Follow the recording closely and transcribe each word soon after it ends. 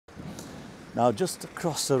Now just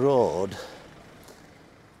across the road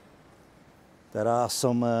there are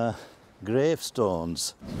some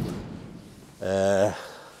gravestones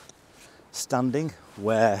standing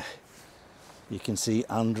where you can see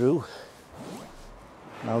Andrew.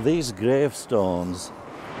 Now these gravestones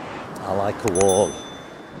are like a wall,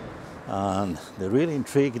 and they really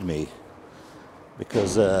intrigued me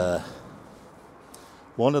because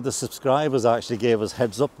one of the subscribers actually gave us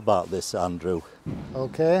heads up about this, Andrew.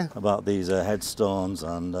 Okay. About these headstones,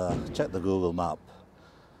 and check the Google map.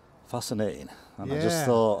 Fascinating. And I just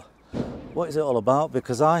thought, what is it all about?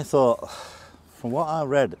 Because I thought, from what I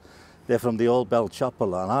read, they're from the old Bell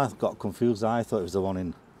Chapel, and I got confused. I thought it was the one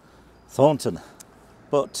in Thornton.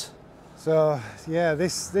 But so yeah,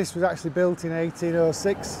 this was actually built in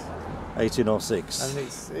 1806. 1806. And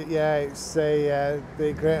it's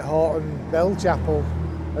the Great Horton Bell Chapel,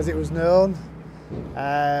 as it was known.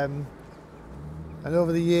 And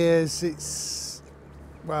over the years, it's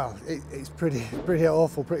pretty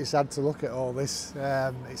awful, pretty sad to look at all this.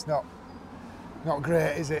 It's not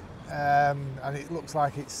great, is it? And it looks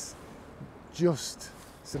like it's just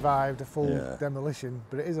survived a full demolition,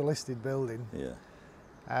 but it is a listed building. Yeah.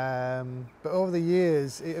 But over the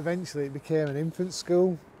years, it became an infant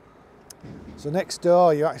school. So next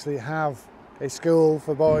door, you actually have a school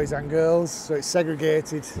for boys and girls, so it's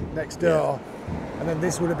segregated next door. And then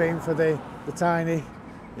this would have been for the tiny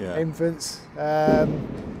infants. And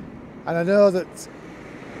I know that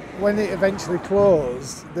when it eventually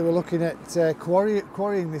closed, they were looking at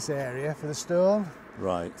quarrying this area for the stone,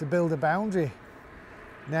 right, to build a boundary.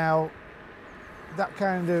 Now, that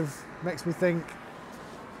kind of makes me think,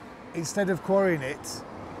 instead of quarrying it,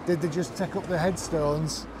 did they just take up the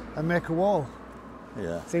headstones and make a wall?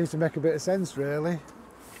 Yeah. Seems to make a bit of sense, really.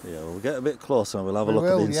 Yeah, we'll get a bit closer and we'll have a look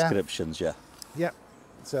at the inscriptions, Yep.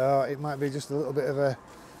 So it might be just a little bit of a...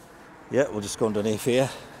 Yeah, we'll just go underneath here.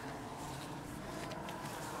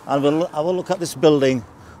 And we'll have a look at this building.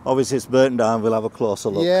 Obviously it's burnt down, we'll have a closer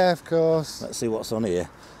look. Yeah, of course. Let's see what's on here.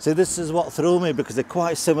 See, this is what threw me, because they're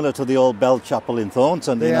quite similar to the old Bell Chapel in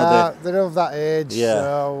Thornton. They're of that age. Yeah.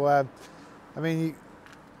 So, I mean,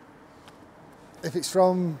 if it's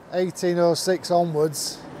from 1806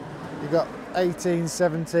 onwards, you've got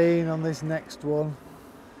 1817 on this next one.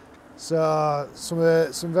 So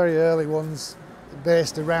some very early ones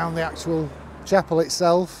based around the actual chapel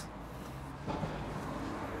itself.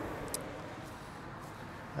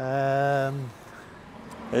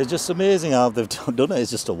 It's just amazing how they've done it. It's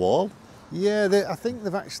just a wall. Yeah, I think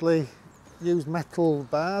they've actually used metal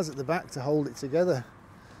bars at the back to hold it together.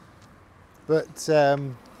 But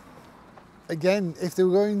again, if they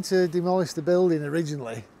were going to demolish the building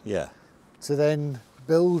originally, to then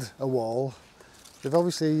build a wall, they've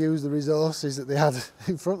obviously used the resources that they had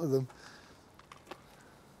in front of them.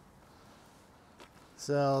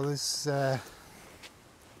 So there's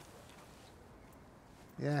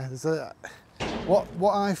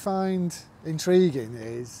what I find intriguing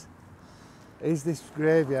is this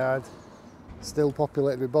graveyard still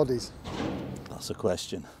populated with bodies? That's a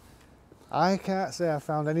question. I can't say I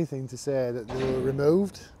found anything to say that they were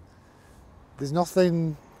removed. There's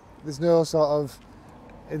nothing, there's no sort of,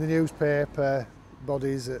 in the newspaper,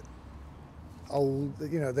 bodies at old,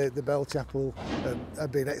 the Bell Chapel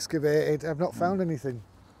have been excavated. I've not found anything.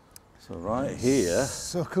 So right here.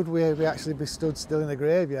 So could we actually be stood still in a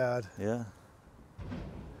graveyard? Yeah.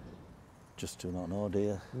 Just do not know,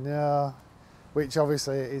 dear. No, which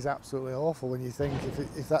obviously is absolutely awful when you think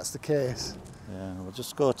if that's the case. Yeah, we'll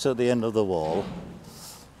just go to the end of the wall.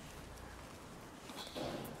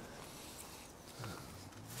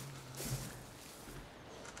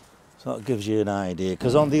 So that gives you an idea,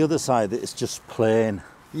 because on the other side it's just plain.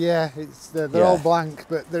 Yeah, they're all blank,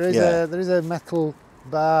 but there is a metal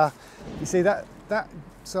bar. You see that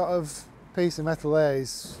sort of piece of metal there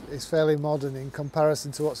is fairly modern in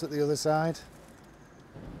comparison to what's at the other side.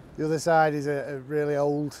 The other side is a really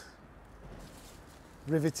old,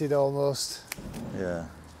 riveted almost. Yeah.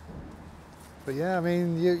 But yeah, I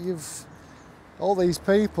mean, you've all these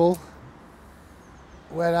people.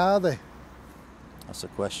 Where are they? That's a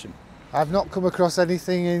question. I've not come across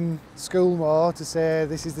anything in 𝗪𝗆𝗄 to say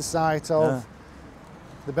this is the site of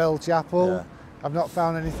the Bell Chapel. Yeah. I've not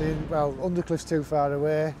found anything. Well, Undercliff's too far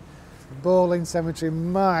away. Bowling Cemetery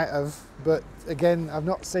might have, but again, I've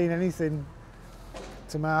not seen anything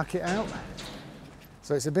to mark it out.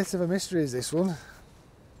 So it's a bit of a mystery, is this one.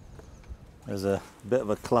 There's a bit of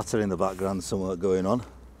a clatter in the background, somewhat going on.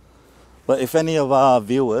 But if any of our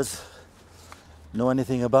viewers know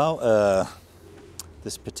anything about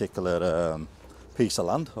this particular piece of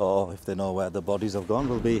land, or if they know where the bodies have gone,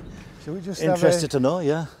 we'll be Shall we just interested to know,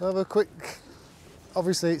 yeah. have a quick...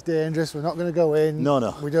 Obviously it's dangerous, we're not going to go in. No,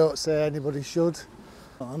 no. We don't say anybody should.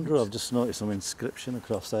 Andrew, I've just noticed some inscription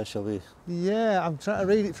across there, shall we? Yeah, I'm trying to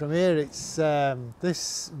read it from here. It's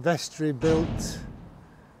this vestry built,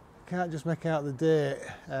 can't just make out the date,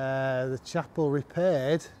 the chapel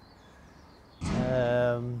repaired,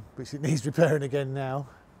 which it needs repairing again now.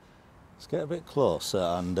 Let's get a bit closer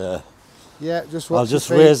and yeah, just watch I'll just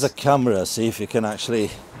your feet. raise the camera, see if you can actually...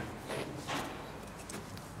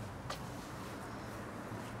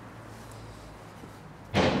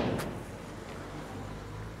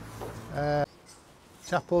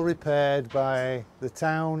 Chapel repaired by the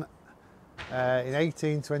town in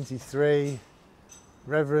 1823.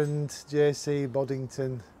 Reverend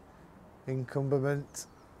𝗕𝗶𝗸𝗲𝗏 incumbent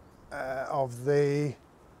of the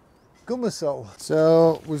𝗕𝗶𝗀𝗁.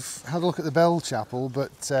 So we've had a look at the bell chapel,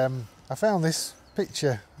 but I found this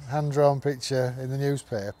picture, hand-drawn picture in the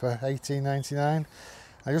newspaper, 1899.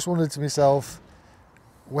 I just wondered to myself,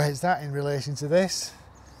 where's that in relation to this?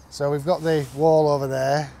 So we've got the wall over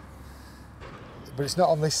there, but it's not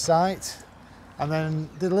on this site. And then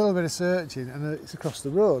did a little bit of searching and it's across the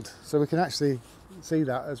road. So we can actually see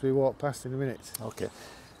that as we walk past in a minute. Okay.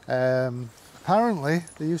 Apparently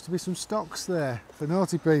there used to be some stocks there for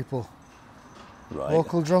naughty people. Right.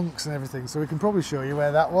 Local drunks and everything. So we can probably show you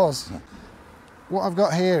where that was. What I've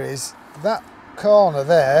got here is that corner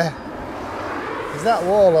there, is that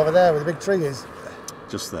wall over there where the big tree is.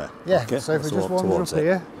 Just there? Yeah, Okay. so if we Let's just walk wander up towards it.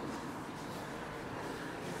 here.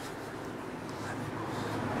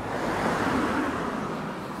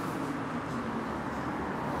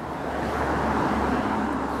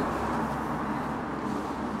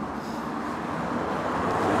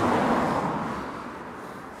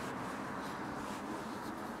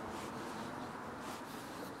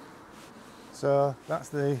 So that's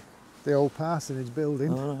the old parsonage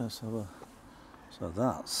building. All right, so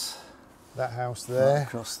that's That house there.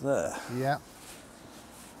 across there. Yeah.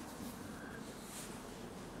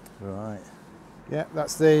 Right. Yeah,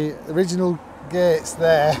 that's the original gates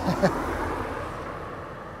there.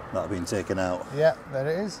 That been taken out. Yeah, there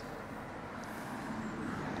it is.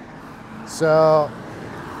 So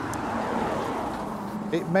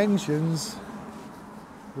it mentions,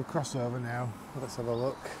 we'll cross over now, let's have a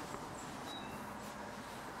look.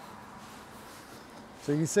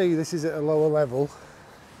 So you can see this is at a lower level,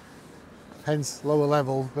 hence lower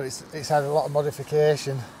level, but it's had a lot of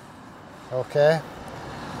modification, okay?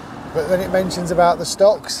 But then it mentions about the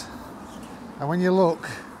stocks, and when you look,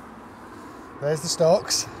 there's the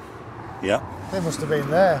stocks. Yeah. They must have been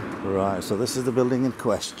there. Right, so this is the building in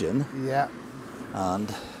question. Yeah.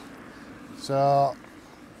 And So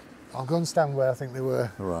I'll go and stand where I think they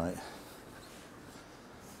were. right.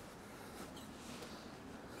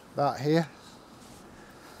 That here.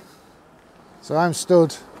 So I'm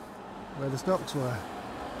stood where the stocks were.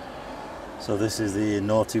 So this is the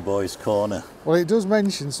naughty boys corner. Well, it does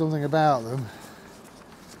mention something about them.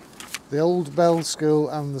 The old bell school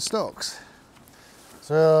and the stocks.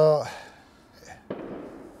 So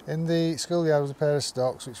in the schoolyard was a pair of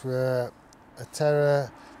stocks which were a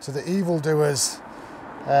terror to the evildoers.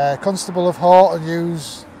 Constable of Horton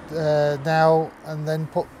used now and then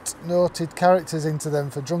put noted characters into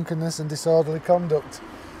them for drunkenness and disorderly conduct.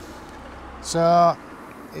 So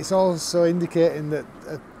it's also indicating that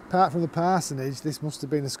apart from the parsonage, this must have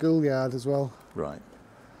been a schoolyard as well. Right.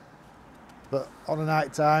 But on a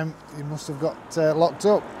night time, you must have got locked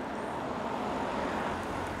up.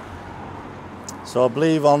 So I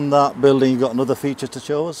believe on that building you've got another feature to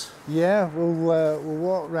show us? Yeah, we'll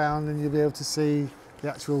walk round and you'll be able to see the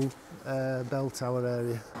actual bell tower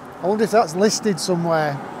area. I wonder if that's listed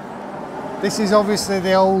somewhere. This is obviously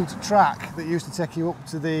the old track that used to take you up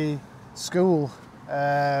to the school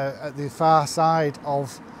at the far side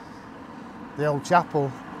of the old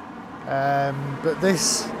chapel. But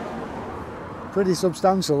this, pretty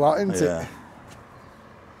substantial lot, isn't Yeah. it?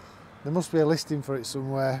 There must be a listing for it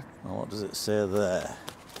somewhere. Now what does it say there?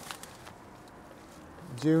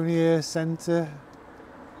 Junior Centre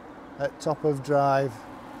at 𝗕𝗏𝗏𝗏.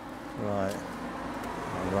 Right.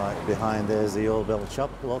 All right, behind there's the old bell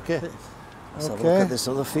chapel. Okay. Let's have a look Okay. at this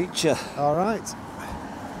other feature. All right.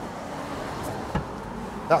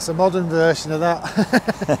 That's a modern version of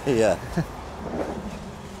that. Yeah.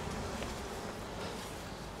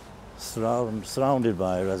 Surrounded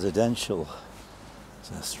by residential. It's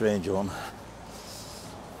a strange one.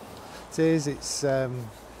 It is. It's kind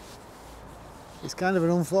of an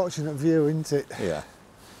unfortunate view, isn't it? Yeah.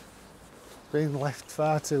 Been left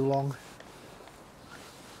far too long.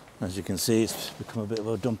 As you can see, it's become a bit of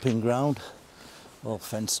a dumping ground, all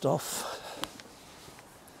fenced off.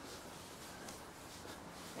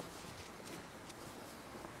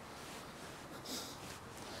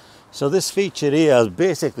 So this feature here is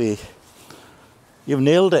basically, you've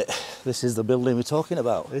nailed it. This is the building we're talking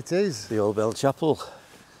about. It is. The old Bell Chapel.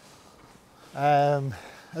 As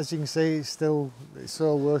you can see, it's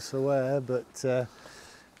so worse aware, but so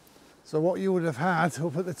what you would have had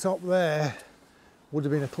up at the top there would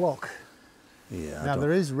have been a clock. Yeah. Now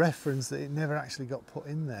there is reference that it never actually got put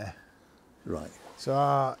in there. Right.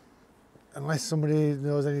 So unless somebody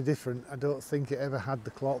knows any different, I don't think it ever had the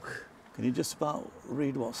clock. Can you just about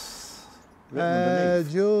read what's written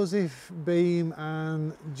underneath? Joseph Beam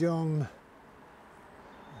and John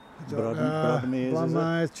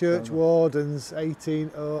Bradford Church Wardens,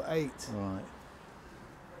 1808.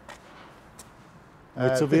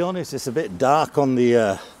 Right. To be honest, it's a bit dark on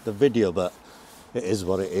the video, but it is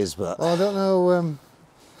what it is. But well, I don't know.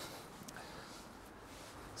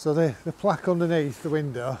 So the plaque underneath the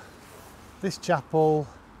window, this chapel,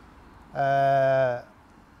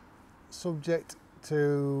 subject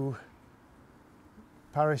to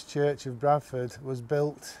Parish Church of Bradford, was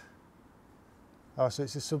built. Oh, so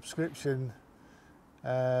it's a subscription,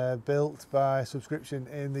 built by subscription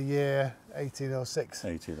in the year 1806.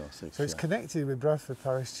 1806. So it's connected with Bradford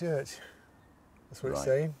Parish Church. That's what it's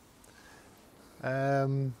saying.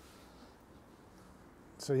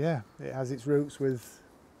 So yeah, it has its roots with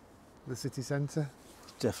the city centre.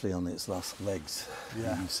 Definitely on its last legs.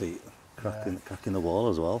 Yeah. You can see it cracking the wall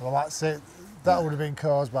as well. Well, that's it. That would have been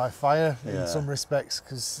caused by fire in some respects,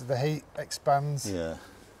 because the heat expands. Yeah.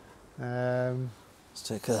 Let's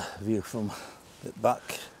take a view from a bit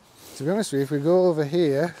back. To be honest with you, if we go over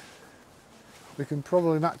here, we can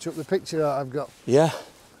probably match up the picture that I've got. Yeah.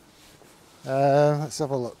 Let's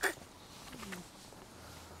have a look.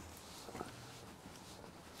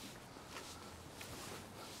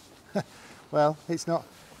 Well, it's not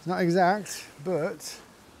exact, but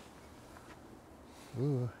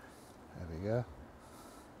ooh, there we go.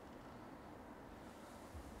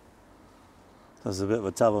 There's a bit of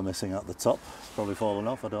a tower missing at the top. It's probably fallen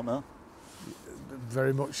off, I don't know.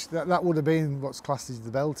 Very much. That would have been what's classed as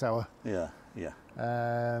the bell tower. Yeah, yeah.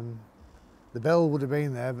 The bell would have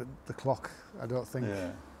been there, but the clock, I don't think.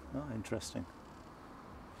 Yeah, oh, interesting.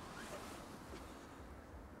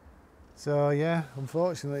 So yeah,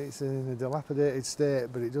 unfortunately it's in a dilapidated state,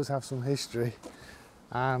 but it does have some history.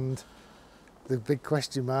 And the big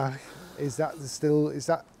question mark, is that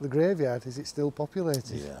the graveyard? Is it still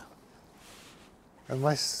populated? Yeah.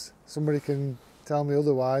 Unless somebody can tell me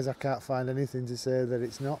otherwise, I can't find anything to say that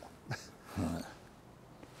it's not. Right.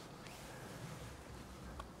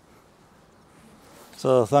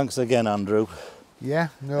 So thanks again, Andrew. Yeah,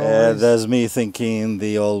 no worries. There's me thinking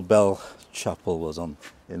the old Bell Chapel was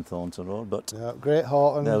in Thornton Road, but Great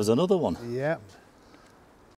Horton. there was another one. Yeah.